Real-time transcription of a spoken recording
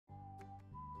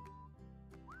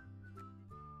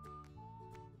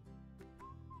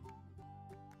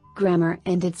Grammar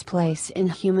and its place in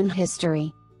human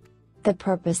history. The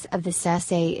purpose of this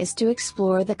essay is to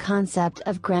explore the concept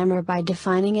of grammar by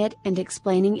defining it and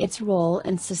explaining its role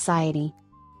in society.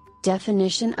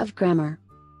 Definition of grammar.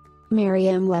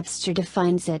 Merriam Webster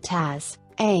defines it as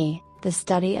a. The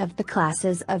study of the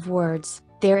classes of words,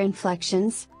 their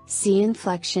inflections, see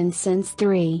inflection since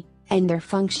 3, and their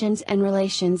functions and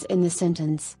relations in the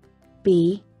sentence.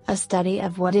 b. A study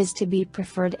of what is to be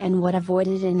preferred and what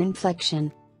avoided in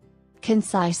inflection.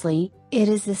 Concisely, it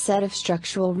is the set of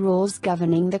structural rules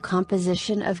governing the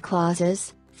composition of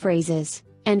clauses, phrases,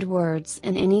 and words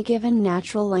in any given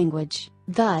natural language.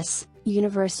 Thus,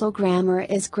 universal grammar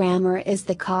is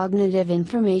the cognitive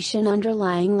information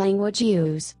underlying language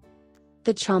use.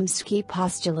 The Chomsky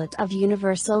postulate of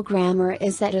universal grammar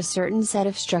is that a certain set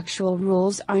of structural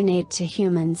rules are innate to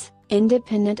humans,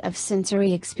 independent of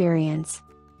sensory experience.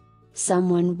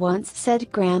 Someone once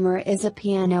said grammar is a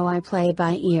piano I play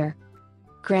by ear.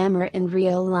 Grammar in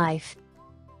real life.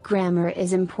 Grammar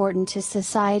is important to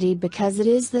society because it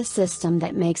is the system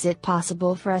that makes it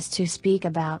possible for us to speak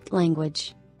about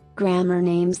language. Grammar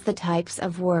names the types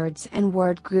of words and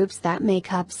word groups that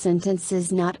make up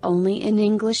sentences not only in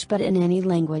English but in any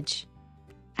language.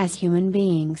 As human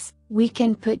beings, we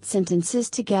can put sentences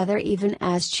together even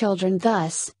as children,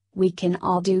 thus, we can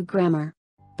all do grammar.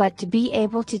 But to be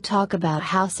able to talk about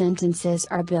how sentences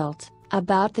are built,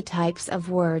 about the types of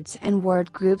words and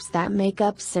word groups that make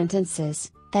up sentences,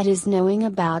 that is knowing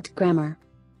about grammar.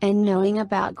 And knowing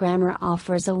about grammar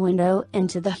offers a window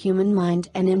into the human mind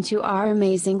and into our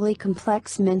amazingly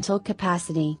complex mental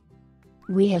capacity.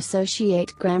 We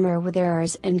associate grammar with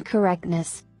errors and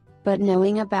correctness. But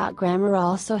knowing about grammar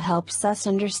also helps us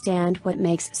understand what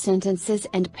makes sentences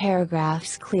and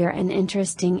paragraphs clear and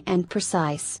interesting and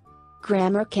precise.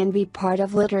 Grammar can be part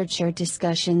of literature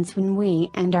discussions when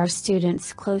we and our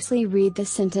students closely read the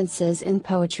sentences in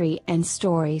poetry and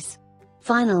stories.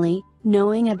 Finally,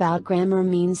 knowing about grammar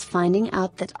means finding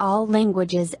out that all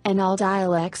languages and all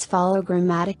dialects follow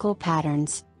grammatical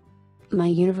patterns. My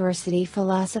university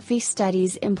philosophy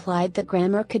studies implied that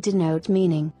grammar could denote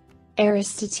meaning.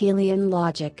 Aristotelian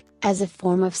logic, as a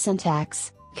form of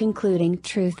syntax, concluding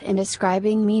truth and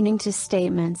ascribing meaning to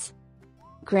statements.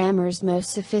 Grammar's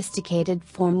most sophisticated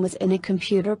form was in a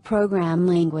computer program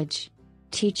language.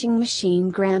 Teaching machine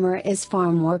grammar is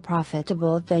far more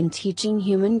profitable than teaching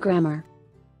human grammar.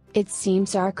 It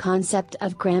seems our concept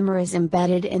of grammar is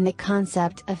embedded in the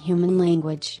concept of human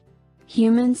language.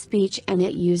 Human speech and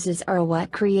its uses are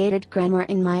what created grammar,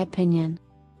 in my opinion.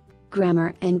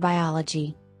 Grammar and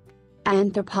biology.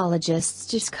 Anthropologists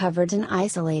discovered an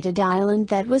isolated island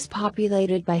that was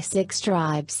populated by 6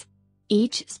 tribes,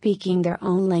 each speaking their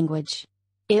own language.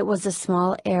 It was a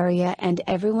small area and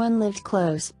everyone lived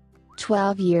close.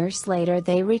 12 years later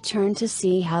they returned to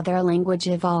see how their language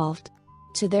evolved.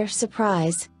 To their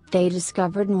surprise, they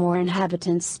discovered more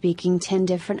inhabitants speaking 10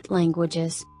 different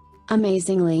languages.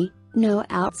 Amazingly, no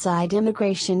outside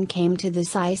immigration came to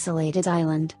this isolated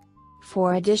island.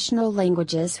 4 additional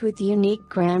languages with unique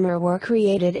grammar were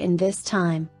created in this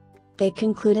time. They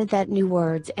concluded that new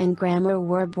words and grammar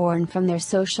were born from their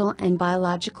social and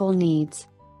biological needs.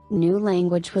 New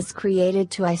language was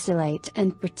created to isolate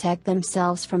and protect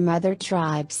themselves from other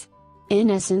tribes.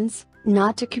 In essence,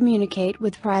 not to communicate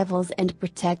with rivals and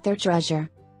protect their treasure.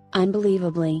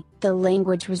 Unbelievably, the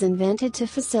language was invented to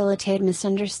facilitate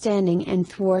misunderstanding and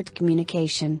thwart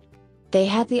communication. They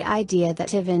had the idea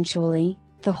that eventually,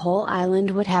 the whole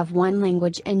island would have one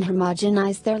language, and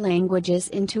homogenize their languages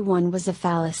into one was a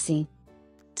fallacy.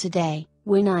 Today,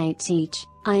 when I teach,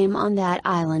 I am on that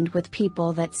island with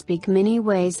people that speak many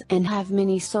ways and have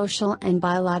many social and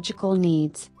biological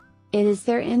needs. It is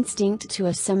their instinct to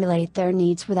assimilate their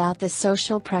needs without the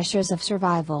social pressures of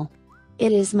survival.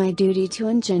 It is my duty to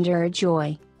engender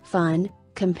joy, fun,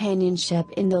 companionship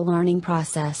in the learning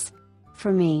process.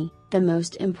 For me, the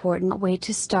most important way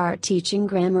to start teaching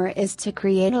grammar is to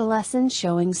create a lesson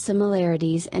showing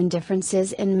similarities and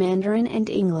differences in Mandarin and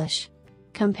English.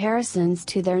 Comparisons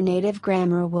to their native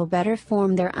grammar will better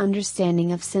form their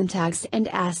understanding of syntax and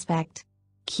aspect.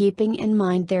 Keeping in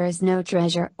mind there is no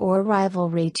treasure or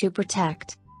rivalry to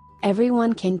protect.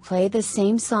 Everyone can play the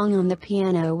same song on the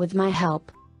piano with my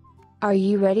help. Are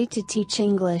you ready to teach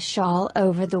English all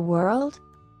over the world?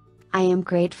 I am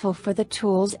grateful for the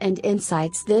tools and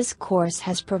insights this course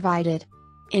has provided.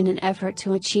 In an effort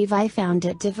to achieve, I found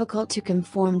it difficult to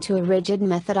conform to a rigid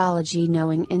methodology,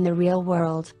 knowing in the real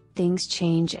world, things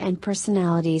change and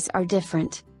personalities are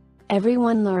different.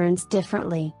 Everyone learns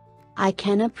differently. I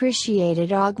can appreciate a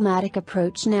dogmatic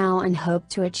approach now and hope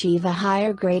to achieve a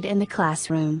higher grade in the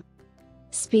classroom.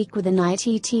 Speak with an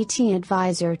ITTT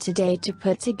advisor today to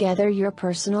put together your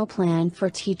personal plan for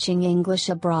teaching English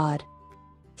abroad.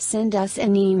 Send us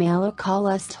an email or call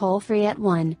us toll-free at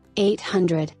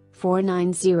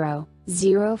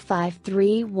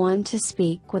 1-800-490-0531 to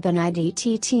speak with an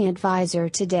ITTT advisor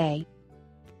today.